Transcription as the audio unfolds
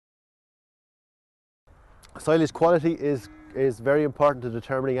Silage quality is very important to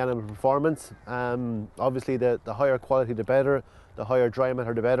determining animal performance. Obviously, the higher quality the better, the higher dry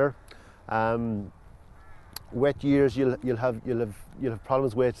matter the better. Wet years you'll have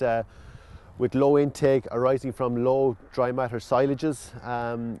problems with low intake arising from low dry matter silages.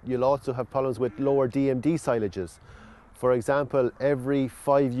 You'll also have problems with lower DMD silages. For example, every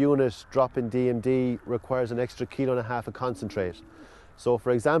 5 unit drop in DMD requires an extra 1.5 kilos of concentrate. So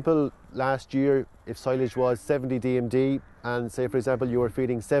for example, last year, if silage was 70 DMD, and say for example you were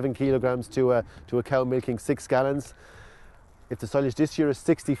feeding 7 kilograms to a cow milking 6 gallons, if the silage this year is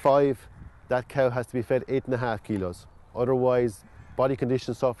 65, that cow has to be fed 8.5 kilos. Otherwise, body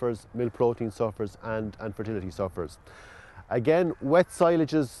condition suffers, milk protein suffers, and fertility suffers. Again, wet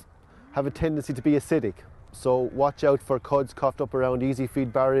silages have a tendency to be acidic. So watch out for cuds coughed up around easy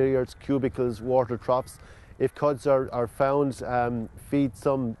feed barriers, cubicles, water troughs. If cuds are found, feed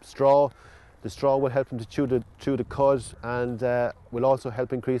some straw. The straw will help them to chew the cud and will also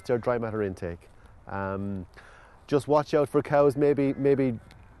help increase their dry matter intake. Just watch out for cows maybe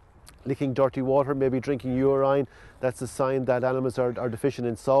licking dirty water, maybe drinking urine. That's a sign that animals are deficient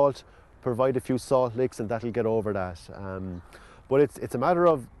in salt. Provide a few salt licks and that'll get over that. But it's a matter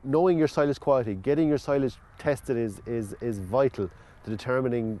of knowing your silage quality. Getting your silage tested is vital to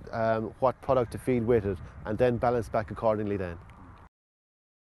determining what product to feed with it, and then balance back accordingly then.